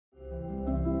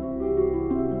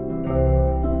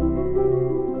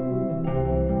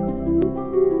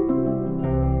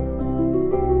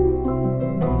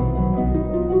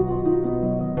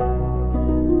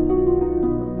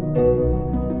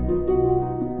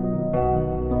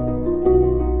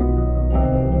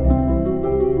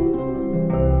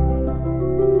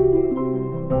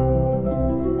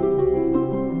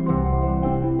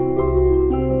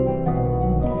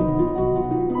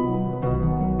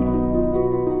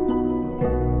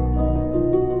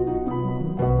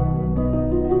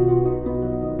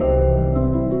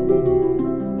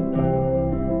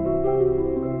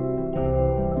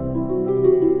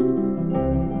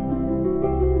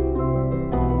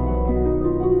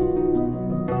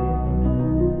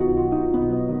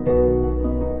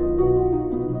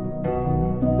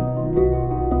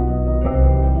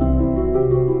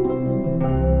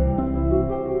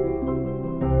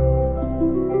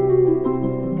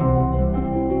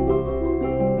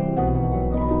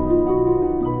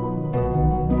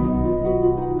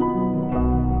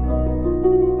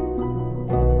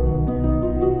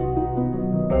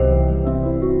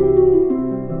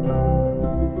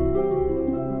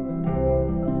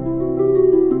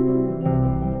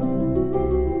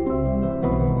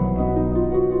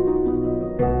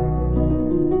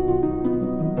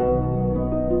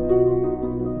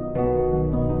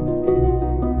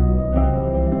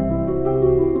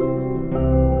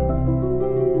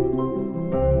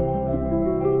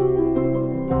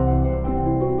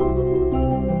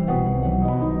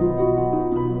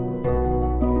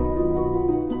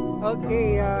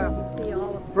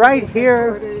right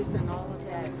here.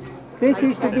 This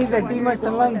used to be the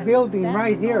Dimas-Alang building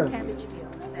right here,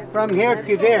 from here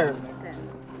to there.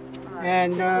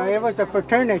 And it was a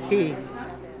fraternity.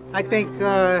 I think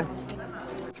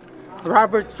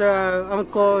Robert's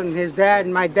uncle and his dad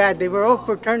and my dad, they were all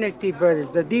fraternity brothers.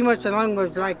 The Dimas-Alang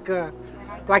was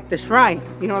like the shrine,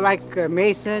 you know, like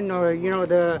Mason, or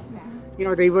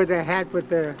they wear the hat with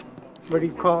the, what do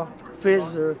you call, fizz,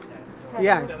 or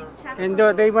yeah. And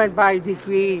they went by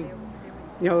degree.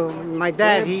 You know, my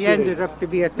dad, he ended up to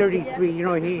be a 33. You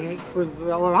know, he was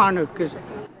well honored because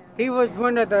he was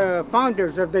one of the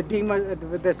founders of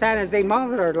the San Jose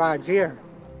Mauler Lodge here.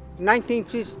 In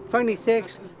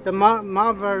 1926, the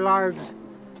Mauler Lodge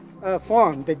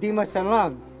formed, the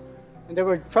Dimas-Alang. And there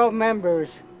were 12 members,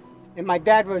 and my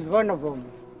dad was one of them.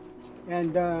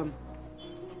 And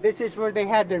this is where they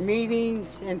had their meetings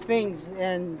and things,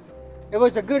 and it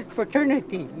was a good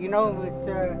fraternity, you know.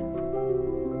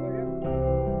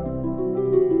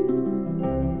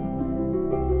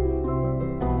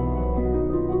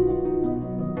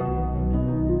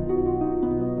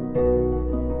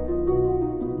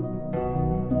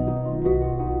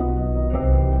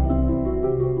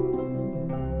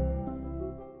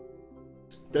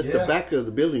 That's the back of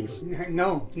the buildings.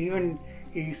 No, even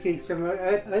you see some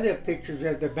other pictures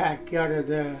of the backyard of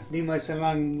the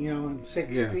Dimas-Alang, you know, on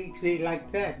 6th Street. See,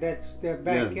 like that. That's the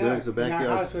backyard. Yeah, there's the backyard.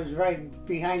 And our house was right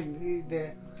behind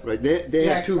the. Right, they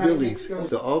had two buildings,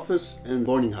 the office and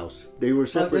boarding house. They were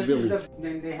separate buildings.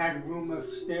 Then they had a room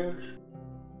upstairs.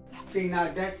 See,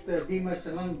 now that's the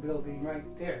Dimas-Alang building right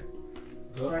there.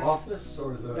 The office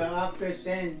or the? The office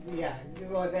and, yeah,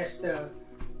 well, that's the.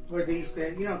 Where they used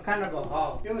to, you know, kind of a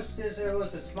hall. It was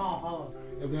a small hall.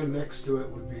 And then next to it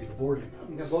would be the boarding house.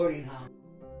 The boarding house.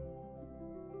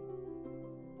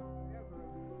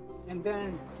 And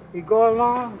then you go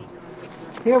along,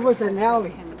 here was an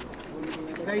alley.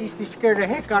 That used to scare the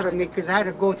heck out of me because I had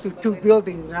to go through two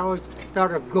buildings. I always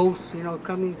thought of ghosts, you know,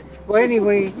 coming. Well,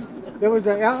 anyway, there was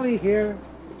an alley here,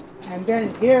 and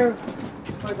then here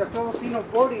was a Filipino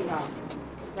boarding house,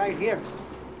 right here.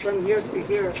 From here to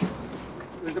here.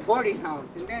 It was a boarding house,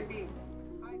 and then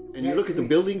and you look at the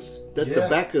buildings, that's the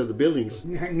back of the buildings.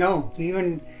 No,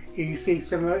 even you see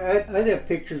some other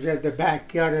pictures of the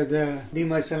backyard of the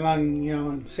Dimas-Alang, you know,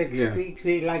 on 6th Street.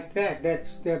 See, like that.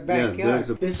 That's the backyard.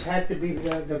 Yeah, this had to be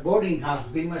the boarding house,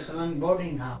 Dimas-Alang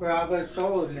boarding house, where our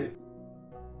soul lived.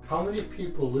 How many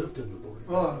people lived in the boarding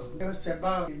house? Oh, it was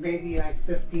about maybe like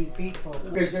 15 people.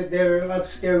 Because there were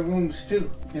upstairs rooms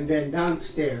too, and then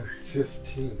downstairs.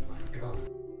 15, my God.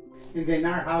 And then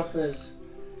our house was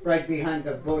right behind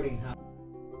the boarding house.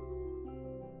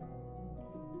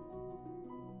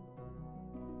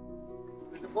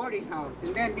 It was the boarding house.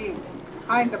 And then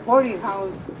behind the boarding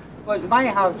house was my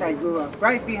house I grew up,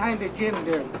 right behind the gym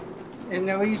there. And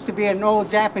there used to be an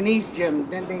old Japanese gym.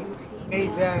 Then they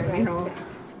made, you know,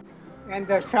 and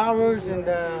the showers and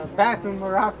the bathroom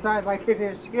were outside like it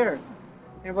is here.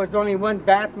 There was only one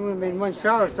bathroom and one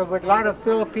shower. So with a lot of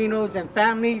Filipinos and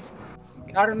families,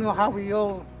 I don't know how we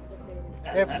all,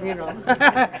 you know,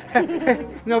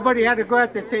 nobody had to go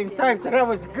at the same time, so that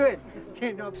was good.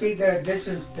 You know, see, this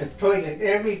is the toilet.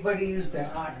 Everybody used the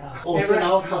outhouse. Oh, it's an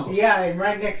outhouse. Yeah, and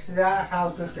right next to the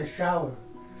outhouse was the shower.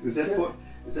 Is that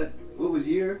what was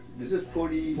year? Is this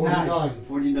 49?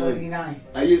 49.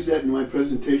 I used that in my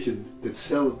presentation to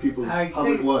tell people how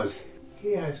it was.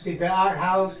 Yeah, see, the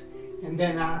outhouse and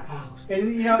then our house.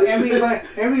 And you know,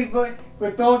 everybody,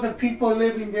 with all the people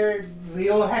living there, we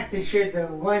all had to share the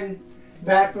one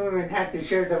bathroom and had to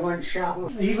share the one shower.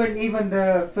 Even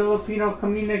the Filipino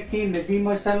community in the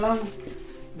Dimas-Alang,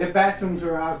 the bathrooms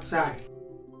were outside.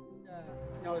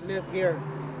 You know, live here.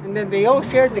 And then they all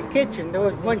shared the kitchen. There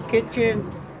was one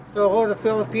kitchen, so all the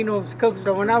Filipinos cooked.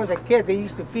 So when I was a kid, they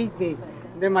used to feed me.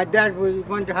 And then my dad would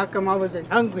wonder how come I wasn't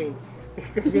hungry.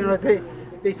 Because, you know,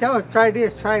 they said, oh, try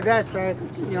this, try that, try,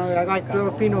 you know, I like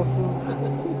Filipino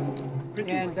food.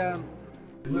 And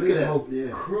look at how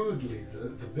crudely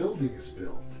the building is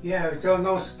built. Yeah, so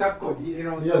no stucco, you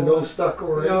know. Yeah, no stucco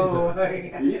or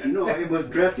anything. Yeah, no, it was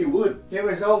drafty wood. It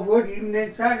was all wood even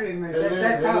inside of it.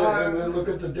 And then look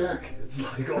at the deck. It's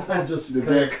like all just the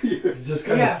deck. Just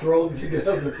kind of thrown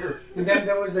together. And then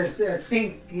there was a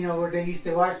sink, you know, where they used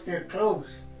to wash their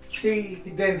clothes. See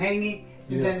them hanging?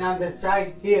 And then on the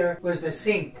side here was the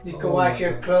sink. You could wash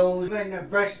your clothes and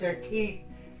brush their teeth.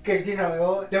 Because, you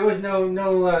know, there was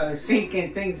no sink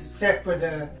and things except for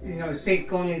the, you know,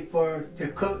 sink only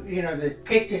to cook, you know, the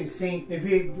kitchen sink.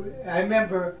 I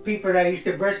remember people that used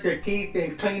to brush their teeth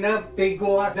and clean up, they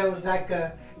go out, there was like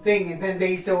a thing, and then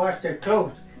they used to wash their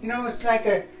clothes. You know, it's like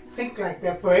a sink like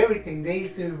that for everything. They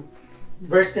used to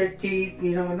brush their teeth,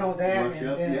 you know, and all that. Wash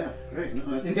up, yeah, right.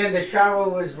 No, And then the shower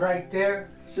was right there.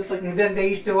 it's just like And then they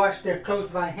used to wash their clothes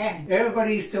by hand.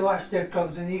 Everybody used to wash their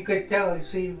clothes, and you could tell, you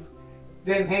see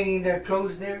them hanging their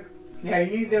clothes there. Yeah,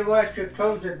 you either wash your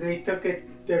clothes or they took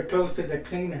their clothes to the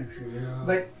cleaners. Yeah.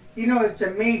 But, you know, it's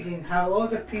amazing how all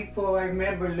the people I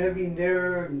remember living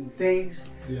there and things.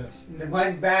 Yes. The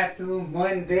one bathroom,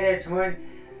 one this, one.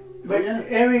 But yeah.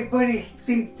 everybody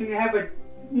seemed to have a,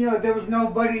 you know, there was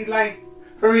nobody like,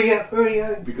 hurry up, hurry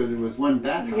up. because it was one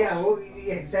bathhouse. Yeah, well,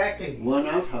 exactly. One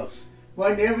outhouse.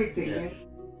 One everything. Yeah.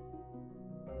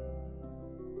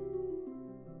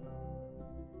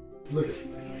 Look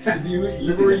at you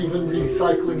were even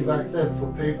recycling back then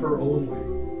for paper only.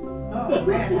 Oh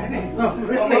man, I didn't know. How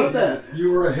Really? about that?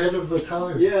 You were ahead of the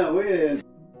time. Yeah, we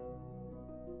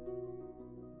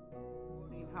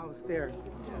House there.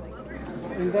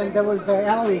 And then there was the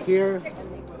alley here.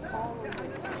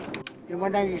 And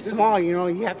when I was small, you know,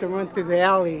 you have to run through the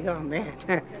alley. Oh man.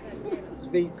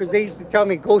 Because they used to tell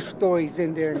me ghost stories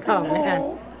in there. Oh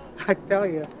man, I tell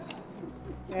you.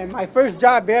 And my first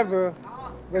job ever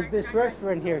was this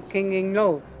restaurant here, Ken Ying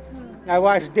Low. I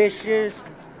washed dishes.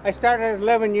 I started at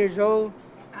 11 years old.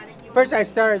 First I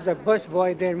started as a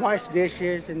busboy, then washed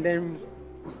dishes, and then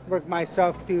worked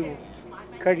myself to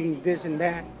cutting this and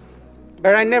that.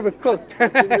 But I never cooked. I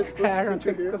don't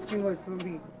think cooking was for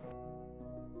me.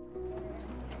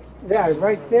 Yeah,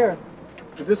 right there.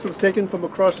 This was taken from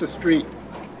across the street.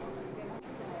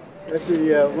 That's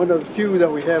the one of the few that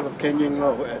we have of Ken Ying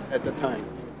Low at the time.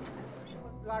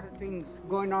 A lot of things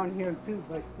going on here too,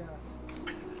 but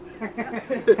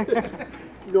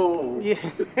No. yeah.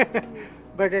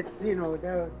 But it's, you know,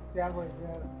 that was.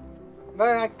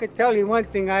 But I could tell you one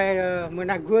thing. When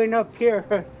I growing up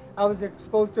here, I was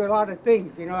exposed to a lot of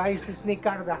things. You know, I used to sneak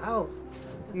out of the house.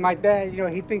 My dad, you know,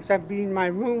 he thinks I'd be in my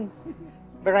room,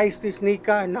 but I used to sneak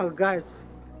out. No, guys,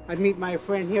 I meet my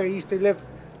friend here. He used to live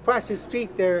across the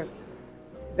street there.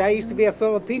 That used to be a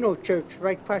Filipino church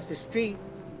right across the street.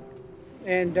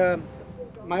 And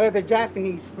my other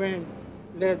Japanese friend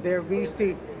lived there. We used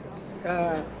to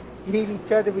meet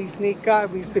each other. We sneak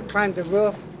out. We used to climb the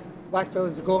roof, watch what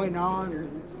was going on.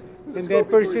 And then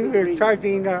pretty soon we were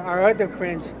charging our other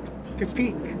friends to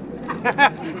peek.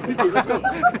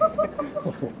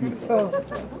 So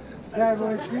that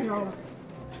was, you know,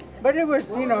 but it was,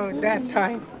 you know, that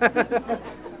time.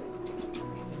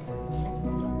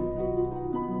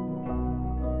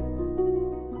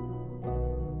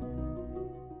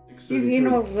 You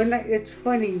know, it's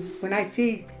funny when I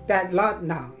see that lot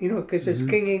now, you know, because it's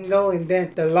Ken Ying Low and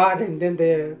then the lot and then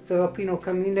the Filipino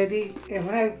community. And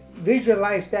when I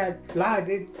visualize that lot,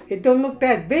 it don't look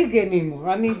that big anymore.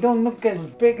 I mean, it don't look as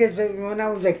big as when I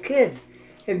was a kid.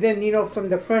 And then, you know, from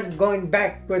the front going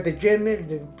back where the gym is,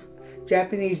 the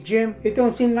Japanese gym, it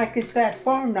don't seem like it's that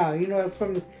far now, you know,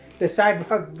 from the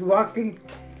sidewalk walking.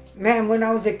 Man, when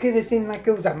I was a kid, it seemed like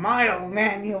it was a mile,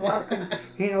 man, you walking,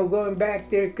 you know, going back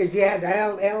there because you had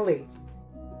alleys.